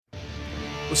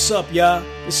What's up, y'all?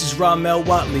 This is Ramel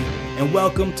Watley, and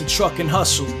welcome to Truckin'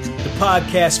 Hustle, the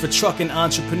podcast for trucking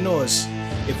entrepreneurs.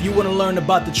 If you want to learn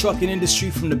about the trucking industry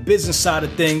from the business side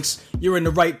of things, you're in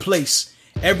the right place.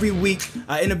 Every week,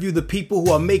 I interview the people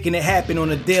who are making it happen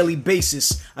on a daily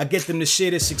basis. I get them to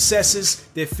share their successes,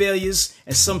 their failures,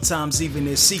 and sometimes even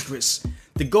their secrets.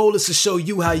 The goal is to show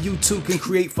you how you too can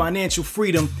create financial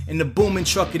freedom in the booming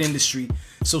trucking industry.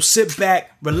 So sit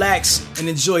back, relax, and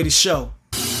enjoy the show.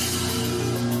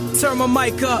 Turn my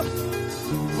mic up.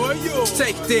 Let's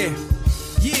take it there.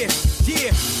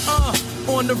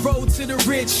 On the road to the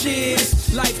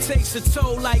riches. Life takes a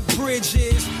toll like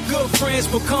bridges. Good friends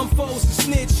become foes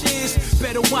and snitches.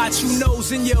 Better watch who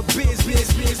knows in your business.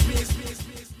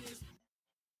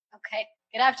 Okay.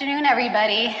 Good afternoon,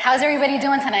 everybody. How's everybody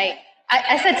doing tonight?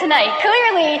 I said tonight.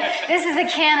 Clearly, this is a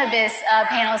cannabis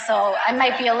panel, so I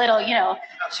might be a little,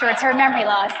 short-term memory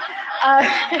loss.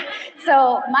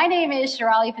 So my name is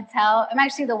Shirali Patel. I'm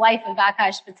actually the wife of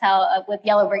Akash Patel with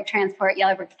Yellow Brick Transport,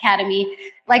 Yellow Brick Academy.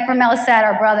 Like Ramel said,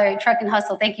 our brother, Truckin'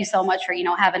 Hustle, thank you so much for,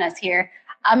 having us here.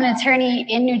 I'm an attorney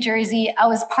in New Jersey. I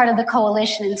was part of the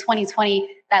coalition in 2020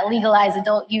 that legalized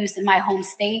adult use in my home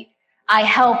state. I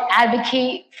help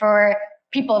advocate for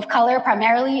people of color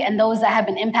primarily and those that have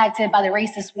been impacted by the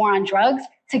racist war on drugs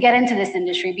to get into this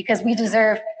industry because we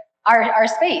deserve our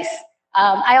space.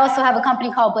 I also have a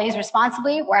company called Blaze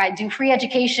Responsibly where I do free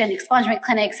education, expungement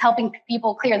clinics, helping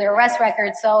people clear their arrest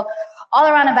records. So all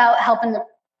around about helping the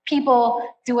people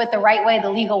do it the right way, the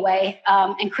legal way,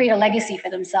 and create a legacy for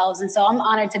themselves. And so I'm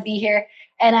honored to be here.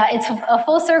 And it's a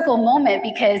full circle moment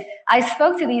because I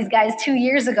spoke to these guys 2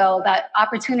 years ago about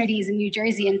opportunities in New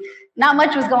Jersey and not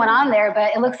much was going on there,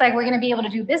 but it looks like we're going to be able to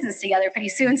do business together pretty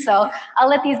soon. So I'll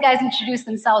let these guys introduce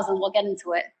themselves and we'll get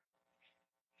into it.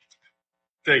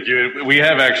 Thank you. We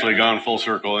have actually gone full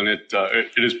circle, and it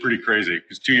is pretty crazy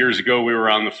because 2 years ago we were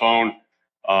on the phone,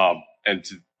 and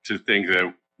to think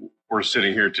that we're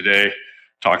sitting here today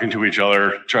talking to each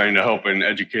other, trying to help and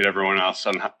educate everyone else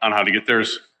on how to get there.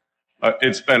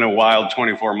 It's been a wild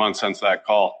 24 months since that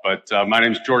call. But my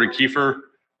name's Jordan Kiefer,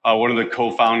 one of the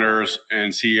co-founders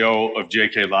and CEO of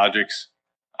JK Logics.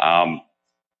 I'm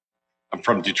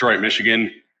from Detroit,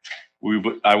 Michigan.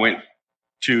 I went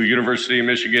to University of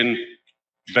Michigan.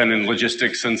 Been in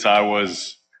logistics since I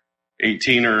was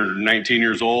 18 or 19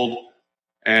 years old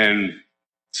and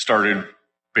started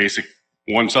basic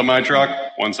one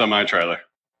semi-truck, one semi-trailer.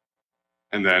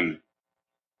 And then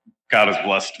God has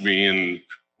blessed me and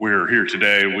we're here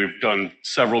today. We've done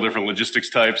several different logistics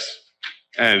types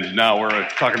and now we're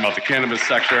talking about the cannabis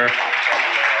sector.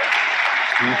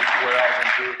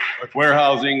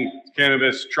 Warehousing,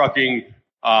 cannabis, trucking,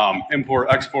 import,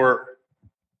 export.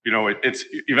 It's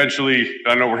eventually,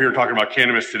 I know we're here talking about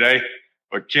cannabis today,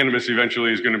 but cannabis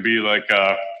eventually is going to be like,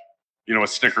 a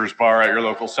Snickers bar at your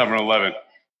local 7-Eleven.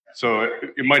 So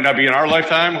it might not be in our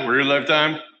lifetime or your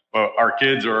lifetime, but our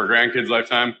kids or our grandkids'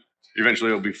 lifetime,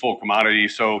 eventually it'll be full commodity.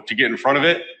 So to get in front of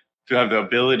it, to have the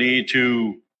ability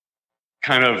to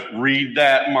kind of read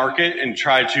that market and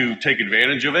try to take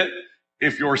advantage of it,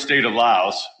 if your state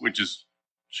allows, which is,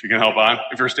 she can help on,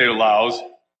 if your state allows,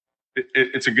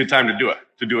 it's a good time to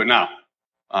do it now.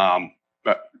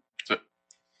 But my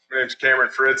name's Cameron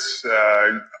Fritz,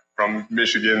 from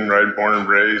Michigan, right? Born and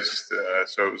raised.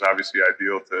 So it was obviously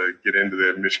ideal to get into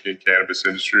the Michigan cannabis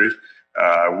industry.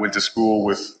 Went to school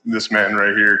with this man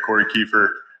right here, Corey Kiefer.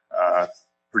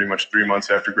 Pretty much 3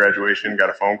 months after graduation, got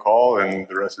a phone call, and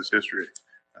the rest is history.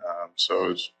 So it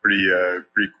was pretty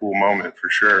cool moment for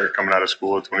sure. Coming out of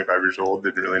school at 25 years old,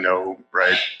 didn't really know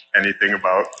anything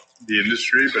about the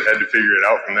industry, but had to figure it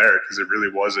out from there because it really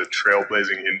was a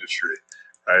trailblazing industry,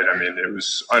 right? I mean, it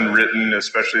was unwritten,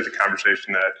 especially the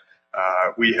conversation that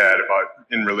we had about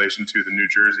in relation to the New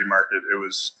Jersey market. It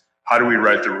was, how do we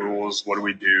write the rules? What do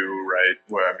we do, right?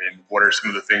 What are some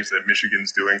of the things that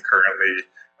Michigan's doing currently?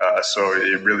 So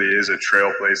it really is a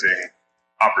trailblazing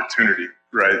opportunity,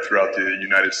 right, throughout the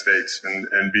United States,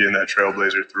 and being that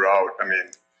trailblazer throughout. I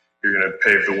mean, you're going to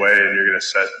pave the way and you're going to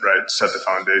set the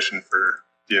foundation for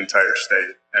the entire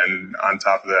state, and on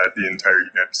top of that, the entire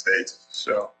United States.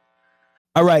 So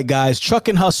All right, guys,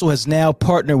 Truckin' Hustle has now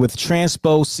partnered with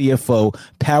Transpo CFO,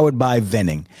 powered by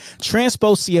Venning.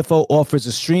 Transpo CFO offers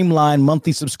a streamlined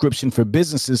monthly subscription for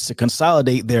businesses to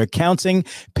consolidate their accounting,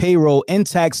 payroll, and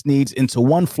tax needs into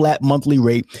one flat monthly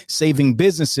rate, saving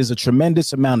businesses a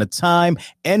tremendous amount of time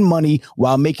and money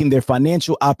while making their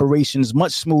financial operations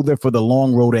much smoother for the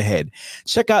long road ahead.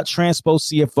 Check out Transpo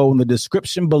CFO in the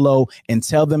description below and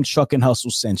tell them Truckin'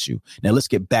 Hustle sent you. Now let's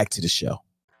get back to the show.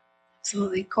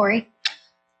 Absolutely. Corey?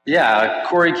 Yeah,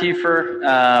 Corey Kiefer.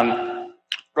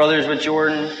 brothers with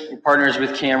Jordan, partners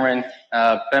with Cameron.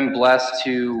 Been blessed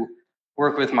to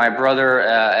work with my brother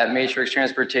at Matrix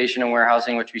Transportation and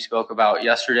Warehousing, which we spoke about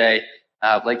yesterday.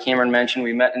 Like Cameron mentioned,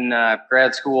 we met in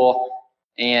grad school,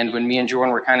 and when me and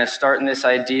Jordan were kind of starting this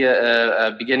idea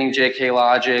of beginning JK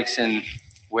Logics, and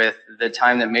with the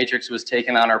time that Matrix was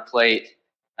taking on our plate,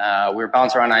 we were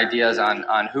bouncing around ideas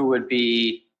on who would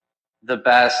be the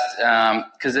best,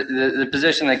 because the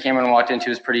position that Cameron walked into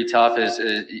is pretty tough, is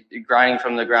grinding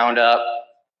from the ground up,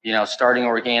 starting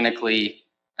organically.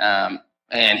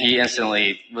 And he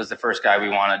instantly was the first guy we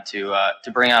wanted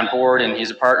to bring on board, and he's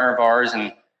a partner of ours,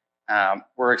 and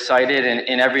we're excited.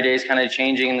 And every day is kind of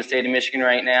changing in the state of Michigan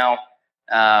right now.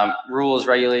 Rules,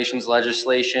 regulations,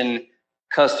 legislation,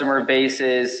 customer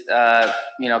bases,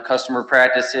 customer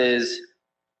practices,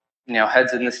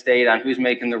 heads in the state on who's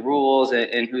making the rules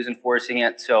and who's enforcing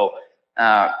it. So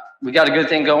we got a good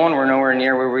thing going. We're nowhere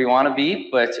near where we want to be,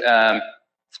 but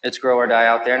it's grow or die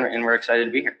out there, and we're excited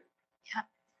to be here. Yeah.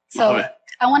 So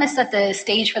I want to set the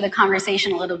stage for the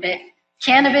conversation a little bit.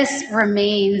 Cannabis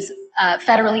remains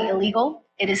federally illegal.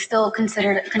 It is still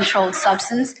considered a controlled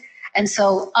substance. And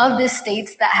so of the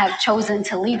states that have chosen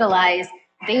to legalize,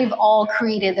 they've all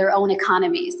created their own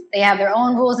economies. They have their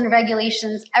own rules and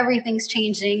regulations. Everything's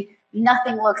changing.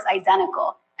 Nothing looks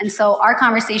identical. And so our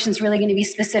conversation is really going to be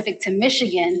specific to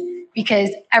Michigan, because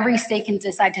every state can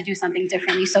decide to do something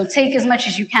differently. So take as much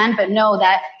as you can, but know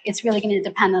that it's really going to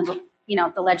depend on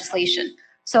the legislation.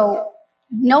 So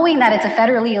knowing that it's a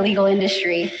federally illegal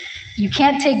industry, you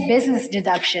can't take business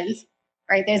deductions,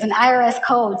 right? There's an IRS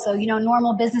code. So,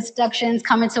 normal business deductions,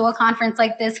 coming to a conference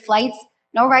like this, flights,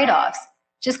 no write-offs,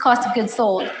 just cost of goods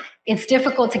sold. It's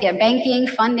difficult to get banking,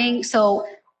 funding. So,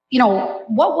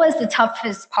 what was the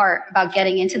toughest part about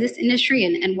getting into this industry,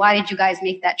 and why did you guys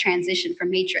make that transition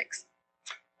from Matrix?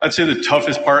 I'd say the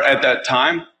toughest part at that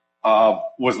time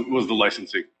was the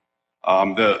licensing.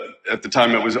 At the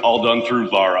time, it was all done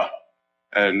through LARA,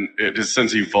 and it has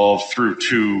since evolved through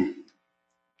 2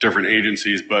 different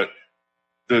agencies. But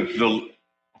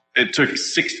it took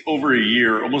over a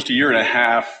year, almost a year and a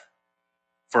half,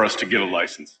 for us to get a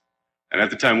license. And at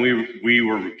the time we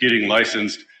were getting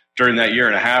licensed, during that year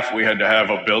and a half, we had to have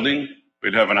a building,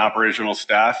 we'd have an operational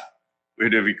staff, we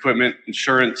had to have equipment,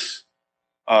 insurance,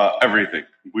 everything.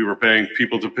 We were paying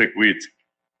people to pick weeds,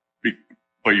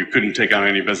 but you couldn't take on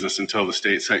any business until the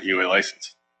state sent you a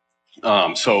license.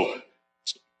 So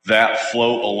that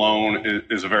float alone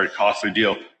is a very costly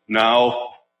deal. Now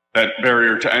that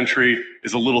barrier to entry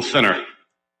is a little thinner,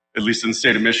 at least in the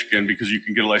state of Michigan, because you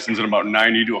can get a license in about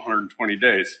 90 to 120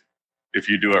 days if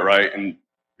you do it right and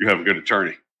you have a good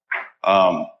attorney.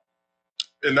 And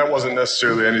that wasn't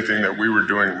necessarily anything that we were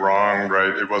doing wrong, right?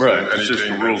 It wasn't anything. It's just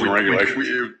the rules and regulations.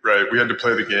 We had to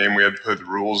play the game. We had to play the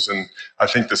rules, and I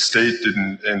think the state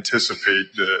didn't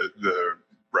anticipate the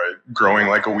growing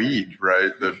like a weed,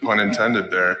 right? The pun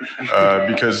intended there,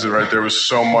 because there was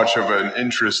so much of an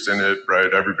interest in it,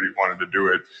 right? Everybody wanted to do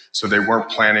it, so they weren't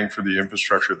planning for the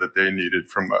infrastructure that they needed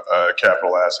from a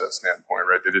capital asset standpoint,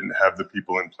 right? They didn't have the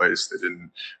people in place. They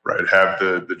didn't have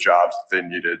the jobs that they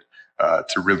needed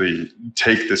to really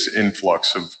take this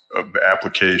influx of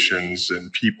applications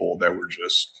and people that were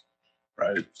just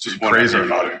crazy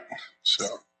about it.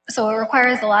 So it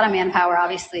requires a lot of manpower,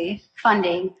 obviously,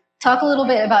 funding. Talk a little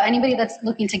bit about anybody that's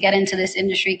looking to get into this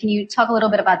industry. Can you talk a little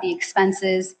bit about the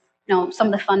expenses, some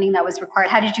of the funding that was required?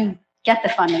 How did you get the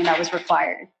funding that was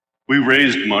required? We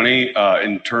raised money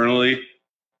internally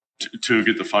to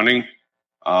get the funding,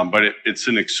 but it's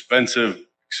an expensive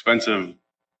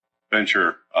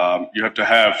venture. You have to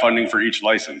have funding for each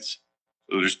license.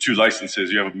 So there's 2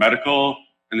 licenses. You have a medical,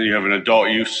 and then you have an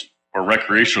adult use, or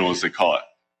recreational as they call it.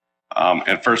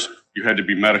 At first, you had to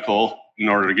be medical in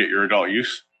order to get your adult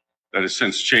use. That has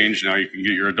since changed. Now you can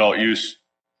get your adult use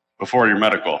before your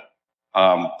medical.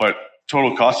 But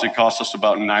total cost, it cost us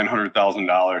about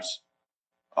 $900,000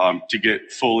 to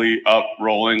get fully up,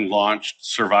 rolling, launched,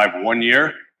 survive 1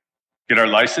 year, get our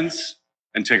license,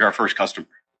 and take our first customer.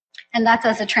 And that's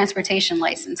as a transportation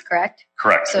license, correct?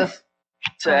 Correct. So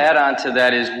to add on to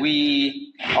that is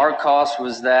our cost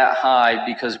was that high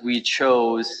because we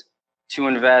chose to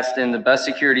invest in the best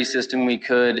security system we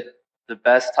could, the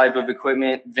best type of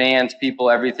equipment, vans, people,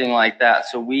 everything like that.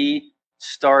 So we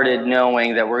started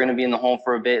knowing that we're going to be in the home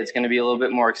for a bit. It's going to be a little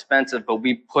bit more expensive, but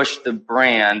we pushed the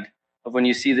brand of, when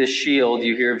you see this shield,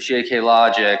 you hear of JK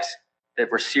Logics, that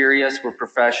we're serious, we're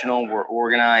professional, we're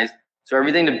organized. So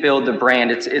everything to build the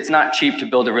brand, it's not cheap to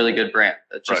build a really good brand.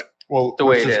 That's just the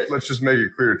way it is. Let's just make it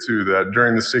clear too that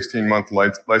during the 16-month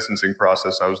licensing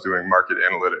process, I was doing market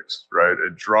analytics, right?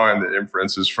 And drawing the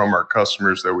inferences from our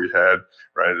customers that we had,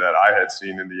 right, that I had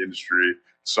seen in the industry,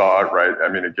 saw it, right? I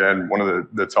mean, again, one of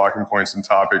the talking points and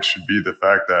topics should be the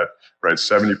fact that, right,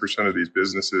 70% of these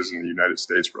businesses in the United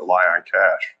States rely on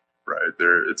cash, right?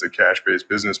 It's a cash-based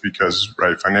business because,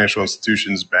 right, financial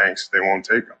institutions, banks, they won't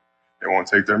take them. They won't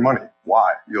take their money.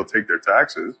 Why? You'll take their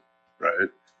taxes, right?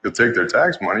 You'll take their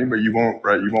tax money, but you won't,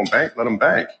 right? You won't let them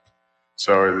bank.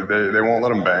 So they won't let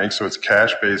them bank. So it's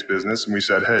cash-based business. And we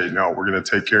said, hey, no, we're going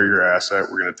to take care of your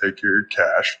asset. We're going to take care of your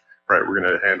cash, right? We're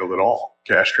going to handle it all.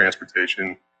 Cash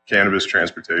transportation, cannabis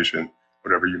transportation,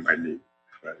 whatever you might need,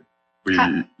 right? We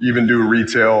even do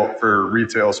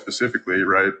retail specifically,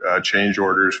 right? Change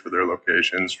orders for their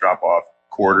locations, drop off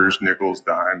quarters, nickels,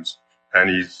 dimes,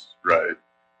 pennies, right?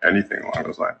 Anything along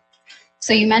those lines.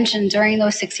 So you mentioned during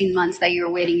those 16 months that you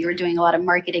were waiting, you were doing a lot of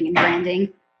marketing and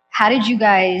branding. How did you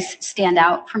guys stand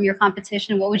out from your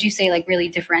competition? What would you say like really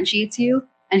differentiates you?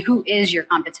 And who is your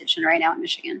competition right now in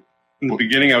Michigan? In the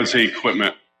beginning, I would say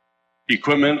equipment.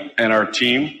 Equipment and our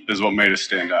team is what made us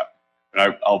stand out.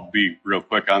 And I'll be real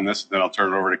quick on this, then I'll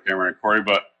turn it over to Cameron and Corey.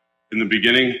 But in the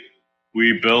beginning,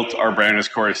 we built our brand, as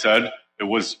Corey said.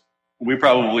 We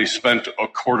probably spent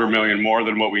 $250,000 more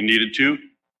than what we needed to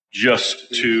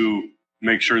just to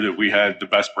make sure that we had the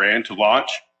best brand to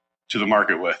launch to the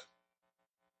market with.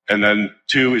 And then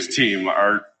 2 is team.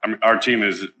 Our team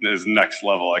is next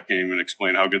level. I can't even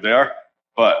explain how good they are.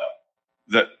 But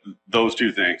those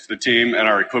 2 things, the team and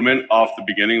our equipment off the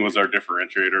beginning was our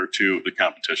differentiator to the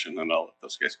competition. And I'll let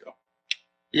those guys go.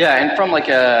 Yeah, and from like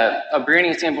a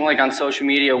branding standpoint, like on social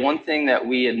media, one thing that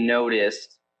we had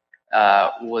noticed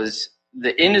was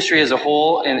the industry as a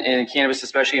whole in cannabis,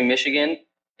 especially in Michigan,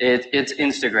 it's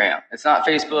Instagram. It's not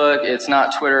Facebook. It's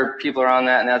not Twitter. People are on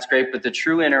that, and that's great. But the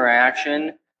true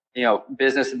interaction,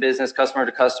 business to business, customer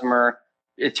to customer,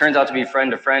 it turns out to be friend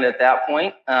to friend at that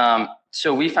point.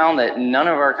 So we found that none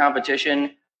of our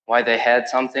competition, why they had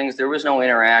some things, there was no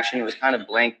interaction. It was kind of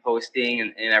blank posting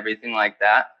and everything like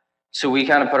that. So we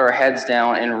kind of put our heads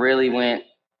down and really went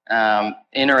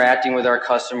interacting with our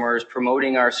customers,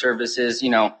 promoting our services.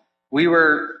 We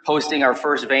were posting our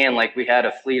first van like we had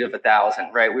a fleet of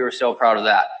 1,000, right? We were so proud of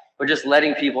that. But just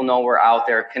letting people know we're out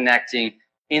there connecting,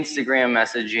 Instagram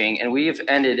messaging, and we've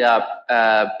ended up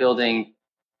building,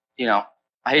 I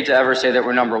hate to ever say that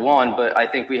we're number one, but I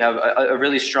think we have a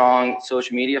really strong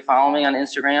social media following on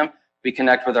Instagram. We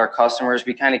connect with our customers.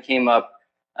 We kind of came up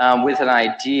with an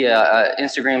idea.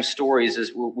 Instagram stories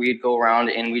is we'd go around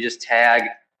and we just tag.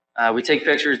 We take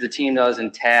pictures, the team does,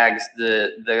 and tags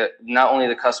the not only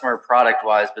the customer product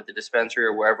wise, but the dispensary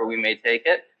or wherever we may take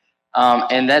it.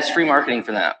 And that's free marketing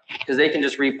for them because they can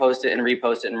just repost it and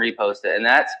repost it and repost it. And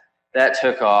that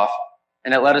took off.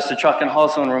 And it led us to Truck and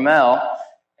Hustle and Ramel.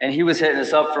 And he was hitting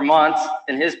us up for months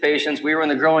and his patience. We were in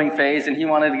the growing phase and he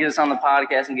wanted to get us on the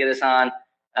podcast and get us on.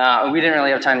 And we didn't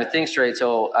really have time to think straight.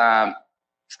 So,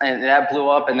 and that blew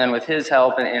up. And then with his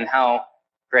help and how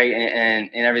great and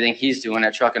everything he's doing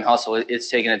at Truck and Hustle, it's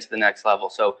taken it to the next level.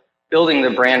 So building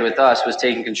the brand with us was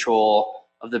taking control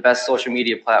of the best social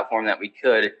media platform that we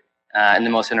could. And the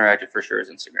most interactive for sure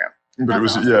is Instagram. But it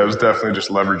was definitely just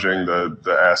leveraging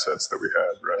the assets that we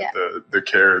had, right? Yeah. The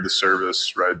care, the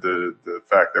service, right? The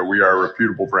fact that we are a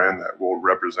reputable brand that will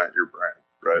represent your brand,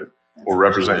 right? We'll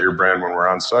represent your brand when we're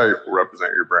on site. We'll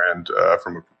represent your brand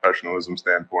from a professionalism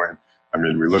standpoint. I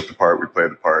mean, we look the part, we play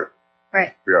the part.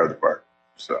 Right. We are the part.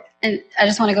 So. And I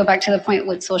just want to go back to the point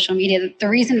with social media. The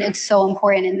reason it's so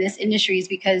important in this industry is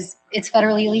because it's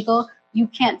federally illegal. You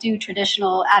can't do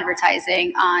traditional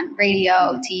advertising on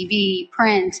radio, TV,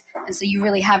 print. And so you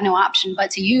really have no option but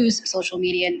to use social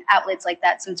media and outlets like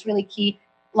that. So it's really key.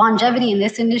 Longevity in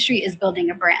this industry is building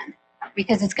a brand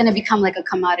because it's going to become like a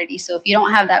commodity. So if you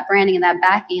don't have that branding and that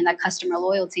backing and that customer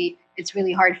loyalty, it's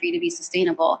really hard for you to be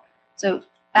sustainable. So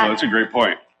that's a great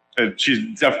point. And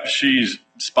she's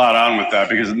spot on with that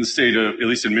because in the state of, at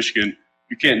least in Michigan,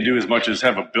 you can't do as much as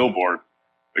have a billboard.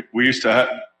 Like we used to have,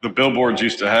 the billboards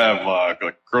used to have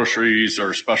like groceries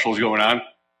or specials going on.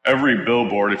 Every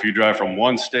billboard, if you drive from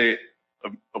one state,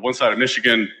 one side of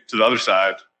Michigan to the other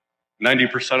side,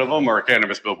 90% of them are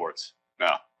cannabis billboards.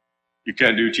 Now, you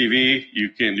can't do TV, you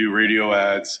can't do radio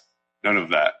ads, none of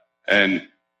that. And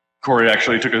Corey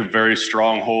actually took a very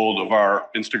strong hold of our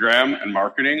Instagram and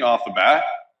marketing off the bat.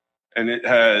 And it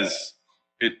has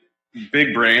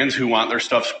big brands who want their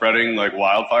stuff spreading like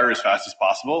wildfire as fast as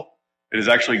possible. It has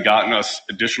actually gotten us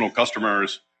additional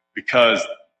customers because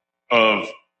of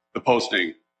the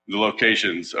posting, the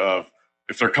locations of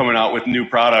if they're coming out with new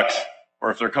products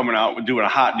or if they're coming out with doing a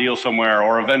hot deal somewhere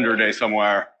or a vendor day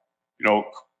somewhere,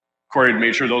 Corey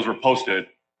made sure those were posted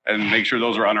and make sure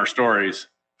those are on our stories.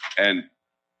 And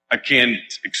I can't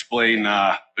explain,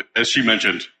 as she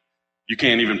mentioned, you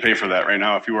can't even pay for that right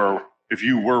now. If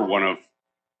you were one of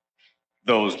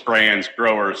those brands,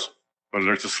 growers,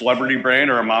 whether it's a celebrity brand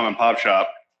or a mom and pop shop,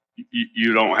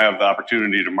 you don't have the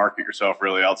opportunity to market yourself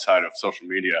really outside of social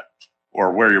media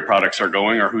or where your products are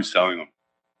going or who's selling them.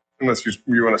 Unless you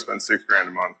want to spend $6,000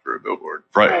 a month for a billboard.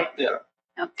 Right. Yeah.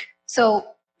 So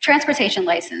transportation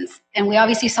license, and we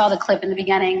obviously saw the clip in the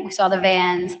beginning. We saw the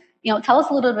vans. Tell us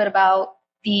a little bit about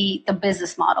the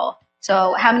business model.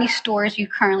 So how many stores you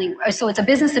currently? So it's a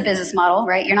business to business model,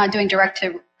 right? You're not doing direct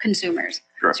to consumers.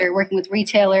 Correct. So you're working with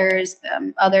retailers,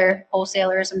 other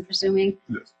wholesalers, I'm presuming.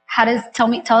 Yes.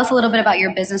 Tell us a little bit about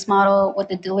your business model, what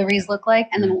the deliveries look like,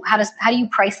 and then how do you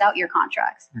price out your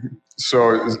contracts?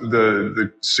 So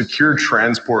the secure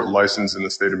transport license in the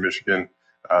state of Michigan,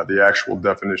 the actual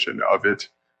definition of it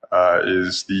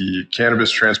is the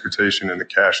cannabis transportation and the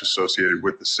cash associated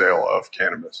with the sale of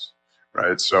cannabis,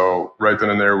 right? So right then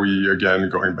and there, we, again,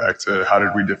 going back to how did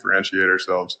we differentiate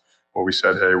ourselves? Well, we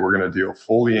said, hey, we're going to deal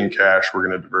fully in cash. We're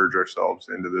going to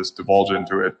divulge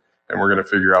into it, and we're going to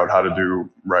figure out how to do,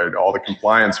 right, all the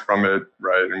compliance from it,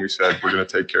 right? And we said, we're going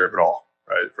to take care of it all,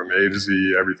 right? From A to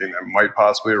Z, everything that might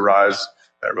possibly arise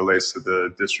that relates to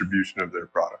the distribution of their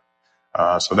product.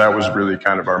 So that was really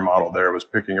kind of our model there, was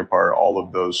picking apart all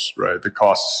of those, right? The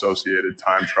costs associated,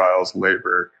 time trials,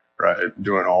 labor, right?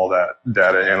 Doing all that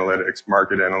data analytics,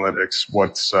 market analytics,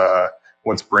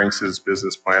 what's Brinks'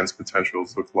 business plans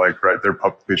potentials look like, right? They're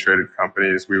publicly traded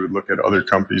companies. We would look at other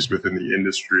companies within the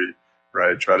industry,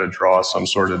 right? Try to draw some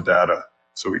sort of data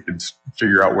so we could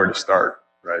figure out where to start,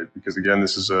 right? Because again,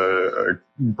 this is a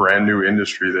brand new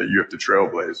industry that you have to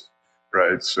trailblaze,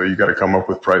 right? So you got to come up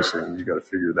with pricing. You got to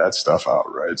figure that stuff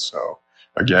out, right? So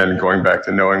again, going back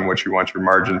to knowing what you want your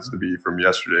margins to be from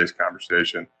yesterday's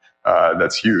conversation,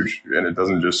 that's huge. And it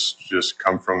doesn't just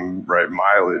come from, right,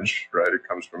 mileage, right? It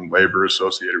comes from labor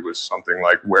associated with something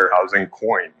like warehousing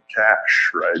coin,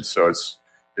 cash, right? So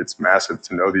it's massive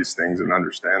to know these things and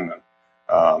understand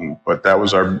them. But that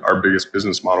was our biggest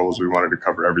business model, was we wanted to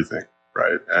cover everything,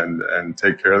 right? And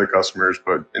take care of the customers.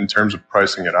 But in terms of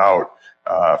pricing it out,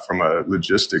 from a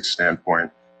logistics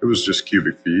standpoint, it was just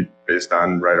cubic feet based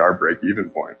on, right, our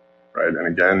break-even point. Right. And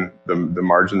again, the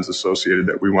margins associated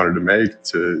that we wanted to make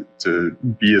to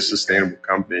be a sustainable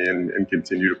company and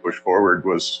continue to push forward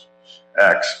was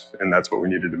X, and that's what we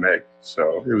needed to make.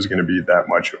 So it was going to be that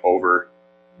much over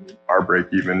our break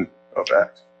even of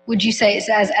X. Would you say,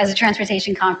 so as a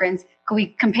transportation conference, could we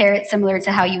compare it similar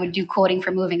to how you would do quoting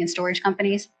for moving and storage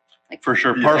companies? For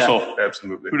sure. Parcel. Yeah,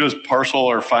 absolutely. Who does parcel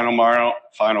or final mile?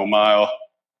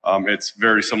 It's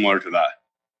very similar to that.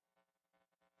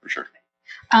 For sure.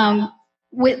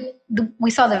 We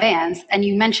saw the vans, and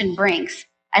you mentioned Brinks.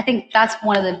 I think that's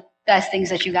one of the best things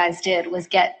that you guys did, was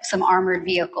get some armored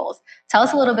vehicles. Tell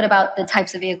us a little bit about the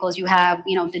types of vehicles you have,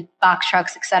 the box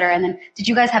trucks, et cetera. And then did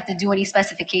you guys have to do any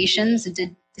specifications?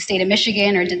 Did the state of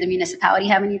Michigan or did the municipality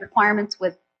have any requirements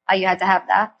with how you had to have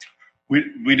that?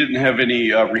 We didn't have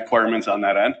any requirements on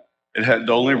that end.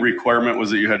 The only requirement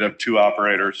was that you had to have 2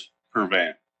 operators per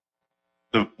van.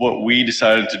 What we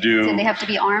decided to do. Did they have to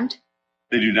be armed?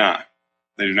 They do not.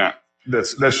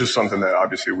 That's just something that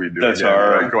obviously we do. That's again,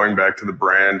 our right? Going back to the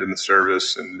brand and the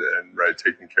service and right,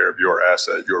 taking care of your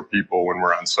asset, your people. When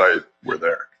we're on site, we're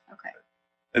there. Okay.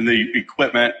 And the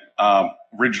equipment,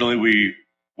 originally we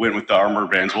went with the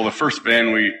armored vans. Well, the first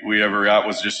van we ever got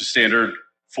was just a standard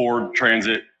Ford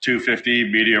Transit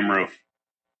 250 medium roof.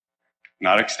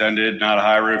 Not extended, not a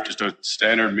high roof, just a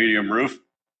standard medium roof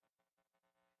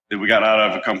that we got out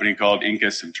of a company called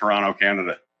Incus in Toronto,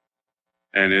 Canada.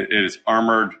 And it is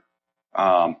armored.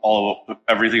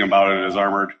 Everything about it is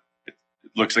armored. It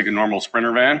looks like a normal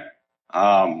Sprinter van.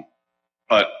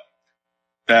 But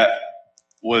that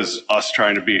was us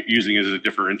trying to be using it as a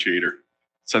differentiator.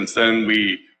 Since then,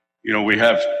 we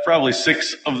have probably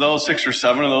 6 or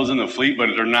 7 of those in the fleet, but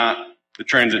they're not the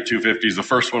Transit 250s. The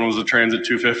first one was the Transit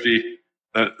 250,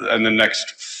 and the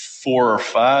next 4 or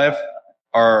 5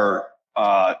 are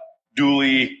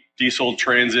dually diesel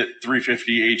Transit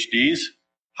 350 HDs,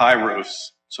 high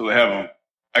roofs. So they have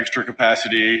extra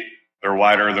capacity. They're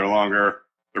wider, they're longer,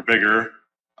 they're bigger,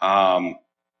 and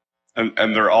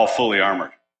they're all fully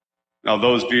armored. Now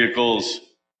those vehicles,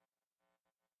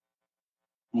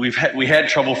 we had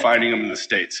trouble finding them in the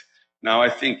States. Now I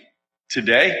think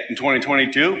today in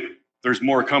 2022, there's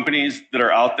more companies that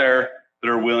are out there that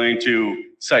are willing to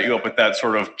set you up with that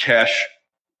sort of cash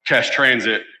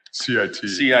transit.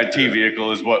 CIT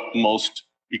vehicle is what most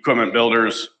equipment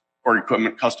builders or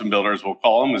equipment custom builders will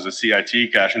call them, is a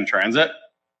CIT, cash in transit.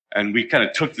 And we kind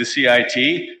of took the CIT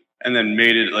and then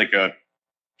made it like a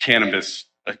cannabis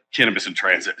cannabis in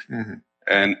transit,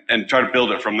 and try to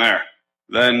build it from there.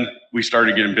 Then we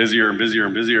started getting busier and busier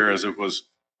and busier as it was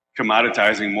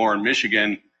commoditizing more in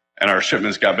Michigan, and our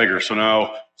shipments got bigger. So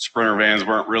now Sprinter vans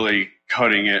weren't really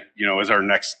cutting it, as our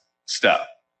next step.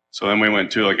 So then we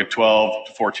went to like a 12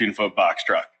 to 14 foot box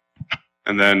truck.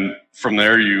 And then from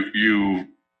there,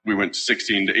 we went to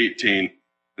 16 to 18.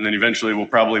 And then eventually we'll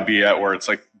probably be at where it's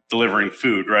like delivering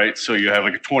food, right? So you have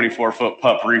like a 24 foot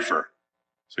pup reefer.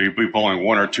 So you'll be pulling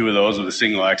one or two of those with a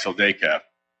single axle day cab.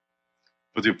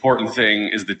 But the important thing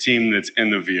is the team that's in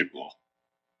the vehicle.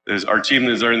 Our team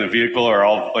that's in the vehicle are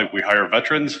all like, we hire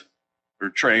veterans, they're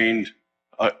trained,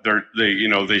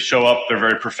 they show up, they're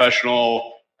very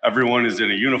professional. Everyone is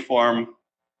in a uniform.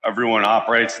 Everyone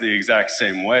operates the exact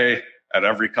same way at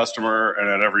every customer and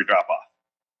at every drop off.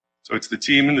 So it's the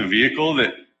team in the vehicle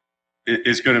that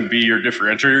is going to be your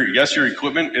differentiator. Yes, your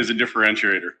equipment is a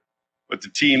differentiator, but the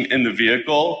team in the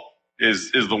vehicle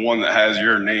is the one that has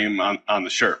your name on the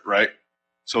shirt, right?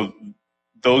 So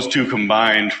those two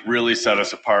combined really set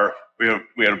us apart. We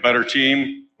had a better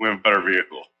team. We have a better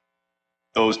vehicle.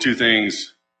 Those two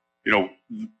things,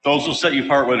 those will set you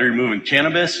apart whether you're moving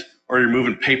cannabis or you're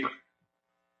moving paper.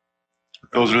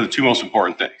 Those are the two most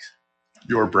important things.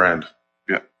 Your brand.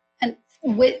 Yeah. And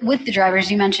with the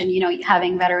drivers, you mentioned,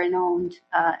 having veteran-owned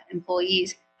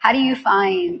employees. How do you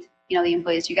find, the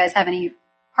employees? Do you guys have any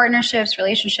partnerships,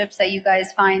 relationships that you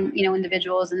guys find,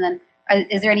 individuals? And then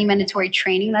is there any mandatory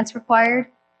training that's required?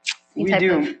 We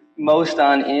do most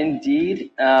on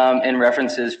Indeed and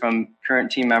references from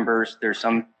current team members. There's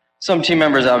some team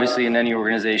members, obviously, in any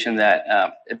organization that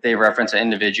if they reference an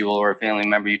individual or a family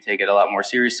member, you take it a lot more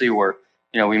seriously, where,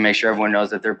 we make sure everyone knows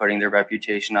that they're putting their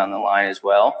reputation on the line as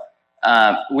well.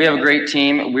 We have a great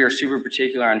team. We are super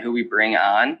particular on who we bring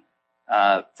on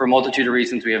for a multitude of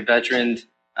reasons. We have veterans,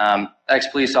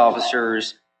 ex-police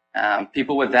officers,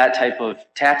 people with that type of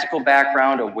tactical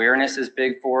background. Awareness is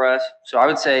big for us. So I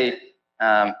would say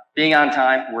being on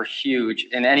time, we're huge.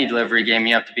 In any delivery game,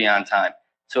 you have to be on time.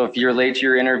 So if you're late to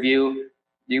your interview,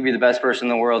 you can be the best person in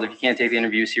the world. If you can't take the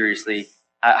interview seriously,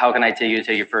 how can I tell you to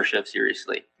take your first shift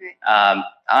seriously? Right.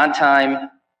 On time,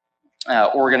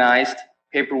 organized.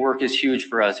 Paperwork is huge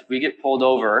for us. If we get pulled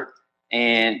over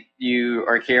and you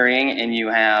are carrying and you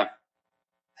have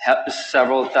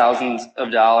several thousands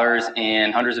of dollars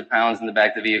and hundreds of pounds in the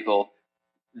back of the vehicle,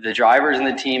 the drivers and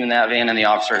the team in that van and the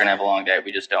officer are going to have a long day.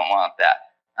 We just don't want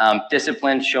that.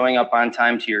 Discipline, showing up on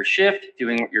time to your shift,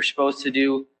 doing what you're supposed to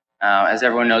do. As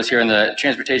everyone knows here in the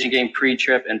transportation game,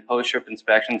 pre-trip and post-trip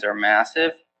inspections are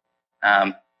massive.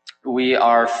 We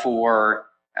are for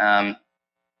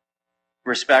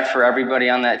respect for everybody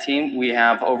on that team. We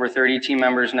have over 30 team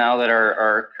members now that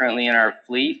are currently in our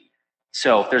fleet.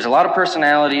 So there's a lot of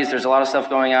personalities. There's a lot of stuff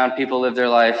going on. People live their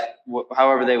life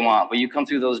however they want. But you come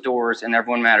through those doors and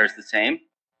everyone matters the same.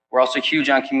 We're also huge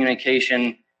on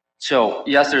communication. So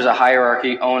yes, there's a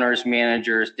hierarchy: owners,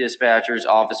 managers, dispatchers,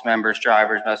 office members,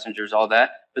 drivers, messengers, all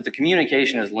that. But the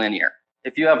communication is linear.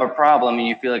 If you have a problem and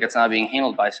you feel like it's not being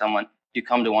handled by someone, you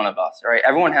come to one of us. All right.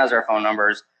 Everyone has our phone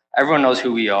numbers. Everyone knows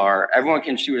who we are. Everyone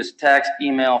can shoot us a text,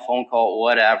 email, phone call,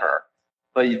 whatever.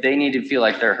 But they need to feel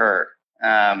like they're heard.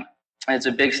 It's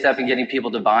a big step in getting people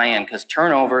to buy in, because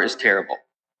turnover is terrible,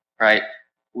 right?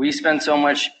 We spend so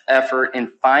much effort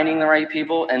in finding the right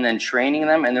people and then training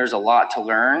them, and there's a lot to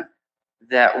learn,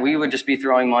 that we would just be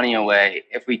throwing money away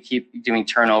if we keep doing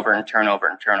turnover and turnover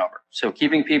and turnover. So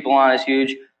keeping people on is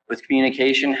huge. With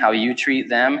communication, how you treat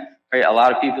them, right? A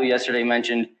lot of people yesterday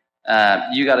mentioned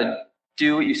you got to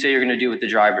do what you say you're going to do with the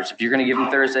drivers. If you're going to give them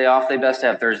Thursday off, they best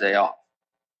have Thursday off,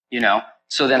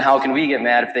 So then how can we get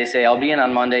mad if they say, I'll be in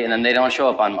on Monday, and then they don't show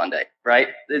up on Monday, right?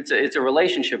 It's a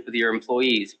relationship with your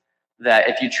employees that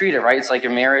if you treat it right, it's like a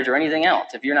marriage or anything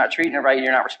else. If you're not treating it right,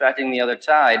 you're not respecting the other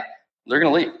side, they're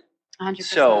going to leave. 100%.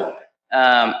 So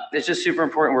it's just super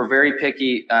important. We're very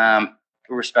picky.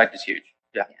 Respect is huge.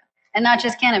 Yeah. And not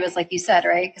just cannabis, like you said,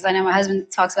 right? Because I know my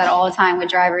husband talks about it all the time with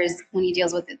drivers when he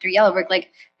deals with it through Yellowbrick.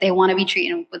 Like, they want to be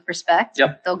treated with respect.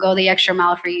 Yep. They'll go the extra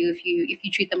mile for you if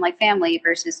you treat them like family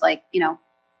versus like, you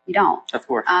don't. Of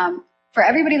course. For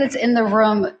everybody that's in the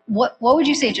room, what would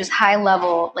you say, just high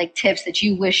level like tips that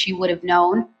you wish you would have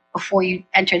known before you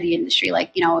entered the industry?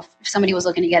 Like, if somebody was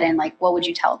looking to get in, like, what would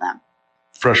you tell them?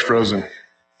 Fresh frozen.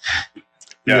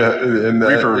 Yeah, and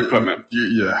reefer equipment.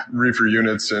 Yeah, reefer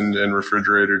units and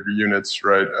refrigerator units,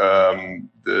 right?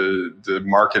 The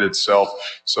market itself.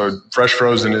 So fresh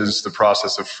frozen is the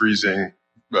process of freezing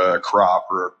crop,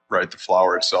 or right, the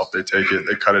flower itself. They take it,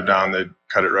 they cut it down, they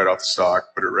cut it right off the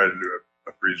stalk, put it right into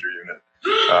a freezer unit,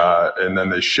 and then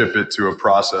they ship it to a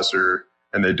processor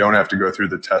and they don't have to go through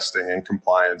the testing and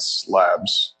compliance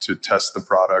labs to test the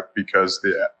product, because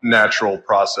the natural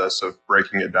process of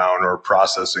breaking it down or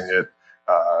processing it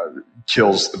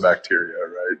kills the bacteria,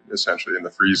 right? Essentially in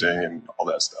the freezing and all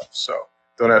that stuff. So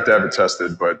don't have to have it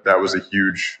tested, but that was a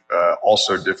huge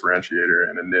also differentiator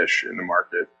and a niche in the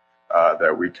market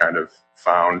that we kind of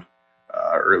found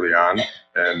early on,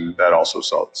 and that also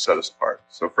set us apart.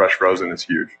 So fresh frozen is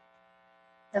huge.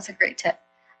 That's a great tip.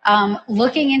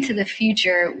 Looking into the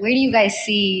future, where do you guys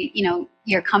see,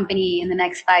 your company in the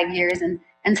next 5 years? And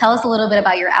tell us a little bit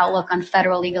about your outlook on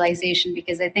federal legalization,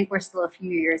 because I think we're still a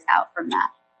few years out from that.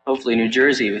 Hopefully New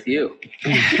Jersey with you.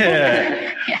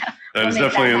 Yeah, that is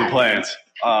definitely in the plans.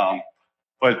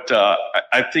 But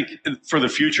I think for the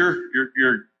future,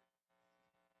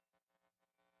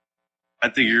 I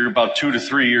think you're about 2 to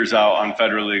 3 years out on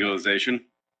federal legalization.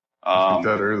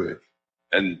 That early.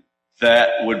 And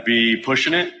that would be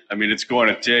pushing it. I mean, it's going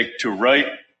to take to write,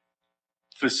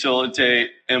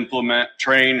 facilitate, implement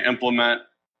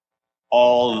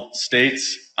all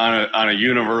states on a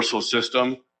universal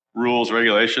system, rules,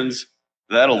 regulations.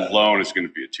 That alone is going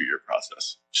to be a 2-year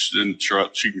process. She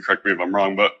can correct me if I'm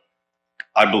wrong, but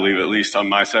I believe, at least on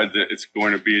my side, that it's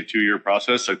going to be a 2-year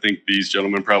process. I think these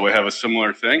gentlemen probably have a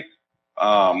similar thing.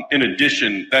 In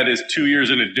addition, that is 2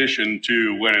 years in addition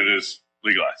to when it is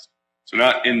legalized. So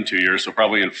not in 2 years, so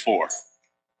probably in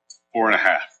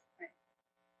 4.5.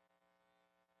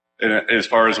 And as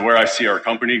far as where I see our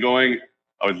company going,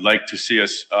 I would like to see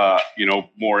us,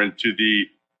 more into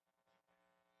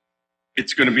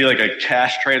it's going to be like a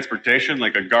cash transportation,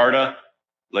 like a Garda,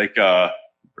 like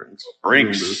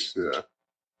Brinks, yeah,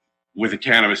 with a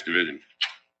cannabis division.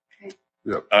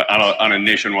 Yep. On a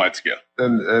nationwide scale.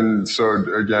 And so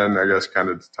again, I guess kind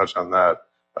of to touch on that,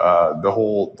 the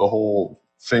whole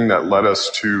thing that led us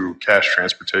to cash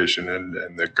transportation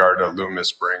and the Garda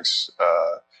Loomis Brinks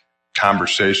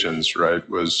conversations, right,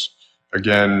 was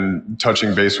again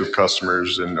touching base with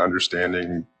customers and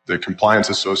understanding the compliance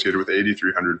associated with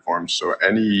 8300 forms. So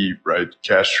any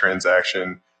cash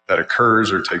transaction that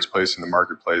occurs or takes place in the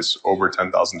marketplace over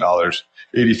 $10,000,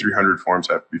 8300 forms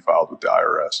have to be filed with the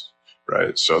IRS.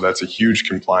 Right. So that's a huge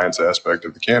compliance aspect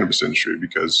of the cannabis industry,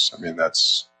 because,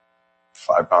 that's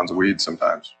 5 pounds of weed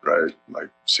sometimes, right? Like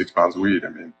 6 pounds of weed.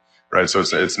 Right. So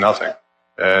it's nothing.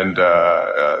 And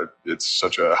it's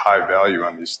such a high value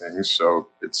on these things. So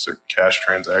it's a cash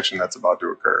transaction that's about to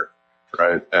occur.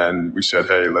 Right. And we said,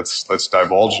 hey, let's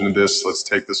divulge into this. Let's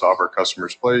take this off our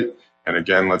customer's plate. And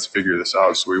again, let's figure this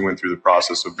out. So we went through the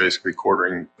process of basically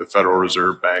quartering the Federal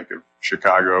Reserve Bank of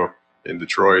Chicago in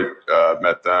Detroit,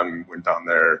 met them, went down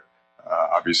there,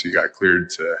 obviously got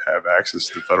cleared to have access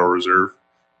to the Federal Reserve,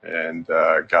 and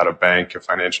got a bank, a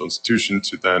financial institution,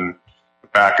 to then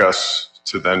back us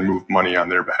to then move money on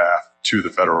their behalf to the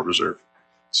Federal Reserve.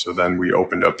 So then we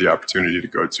opened up the opportunity to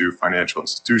go to financial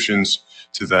institutions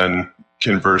to then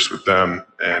converse with them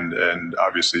and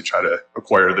obviously try to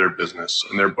acquire their business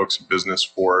and their books of business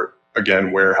for,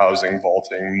 again, warehousing,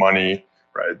 vaulting, money,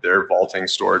 right? Their vaulting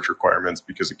storage requirements,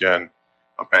 because again,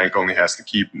 a bank only has to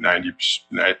keep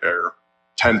 90% or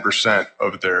 10%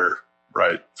 of their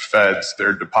feds,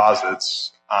 their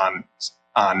deposits on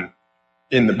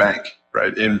in the bank,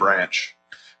 right? In branch.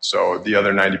 So the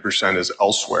other 90% is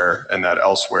elsewhere, and that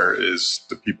elsewhere is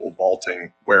the people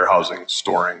vaulting, warehousing,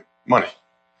 storing money.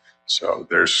 So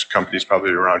there's companies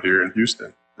probably around here in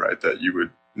Houston, right, that you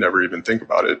would never even think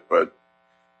about it, but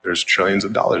there's trillions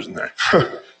of dollars in there.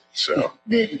 So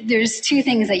there's two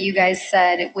things that you guys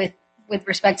said with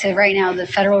respect to right now, the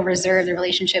Federal Reserve, the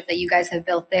relationship that you guys have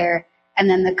built there, and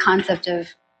then the concept of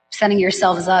setting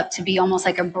yourselves up to be almost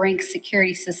like a Brinks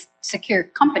secure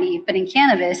company. But in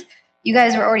cannabis, you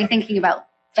guys were already thinking about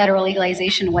federal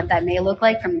legalization, what that may look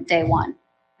like from day one.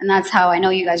 And that's how I know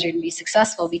you guys are going to be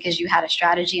successful, because you had a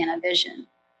strategy and a vision.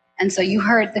 And so you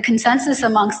heard the consensus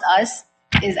amongst us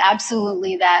is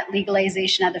absolutely that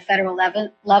legalization at the federal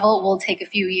level will take a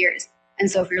few years.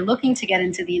 And so if you're looking to get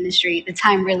into the industry, the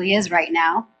time really is right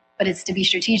now, but it's to be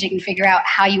strategic and figure out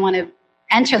how you want to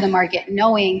enter the market,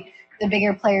 knowing the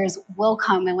bigger players will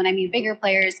come. And when I mean bigger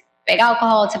players, big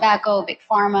alcohol, tobacco, big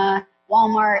pharma,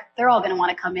 Walmart, they're all going to want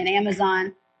to come in,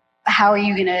 Amazon. How are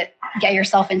you going to get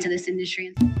yourself into this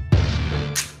industry?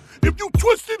 If you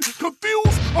twisted,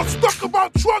 confused, or stuck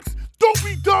about trucks, don't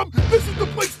be dumb. This is the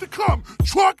place to come.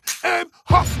 Truck and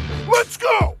Hustle. Let's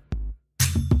go.